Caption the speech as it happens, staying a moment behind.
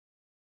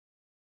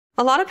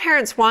A lot of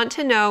parents want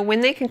to know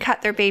when they can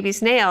cut their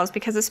baby's nails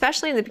because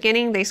especially in the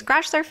beginning, they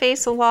scratch their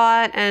face a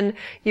lot and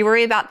you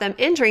worry about them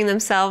injuring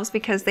themselves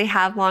because they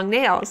have long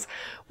nails.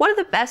 One of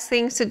the best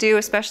things to do,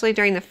 especially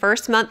during the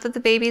first month of the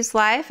baby's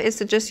life, is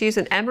to just use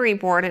an emery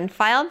board and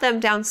file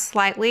them down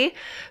slightly,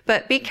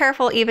 but be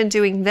careful even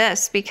doing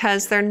this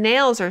because their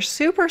nails are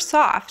super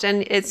soft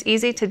and it's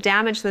easy to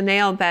damage the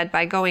nail bed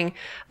by going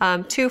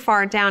too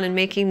far down and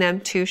making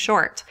them too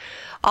short.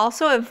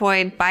 Also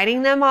avoid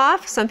biting them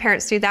off. Some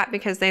parents do that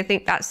because they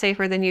think that's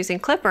safer than using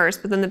clippers,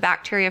 but then the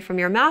bacteria from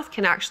your mouth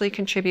can actually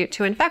contribute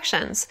to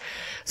infections.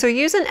 So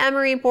use an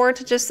emery board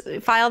to just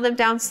file them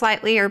down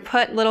slightly or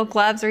put little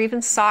gloves or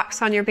even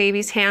socks on your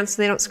baby's hands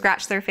so they don't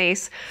scratch their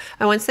face.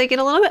 And once they get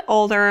a little bit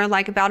older,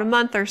 like about a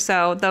month or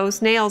so,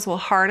 those nails will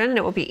harden and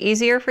it will be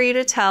easier for you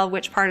to tell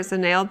which part is the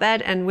nail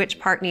bed and which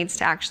part needs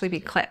to actually be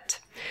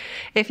clipped.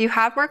 If you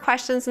have more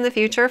questions in the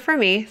future for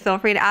me, feel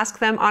free to ask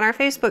them on our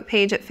Facebook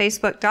page at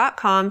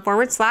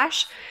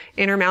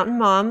facebook.com/Intermountain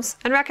Moms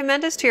and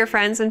recommend us to your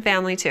friends and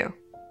family too.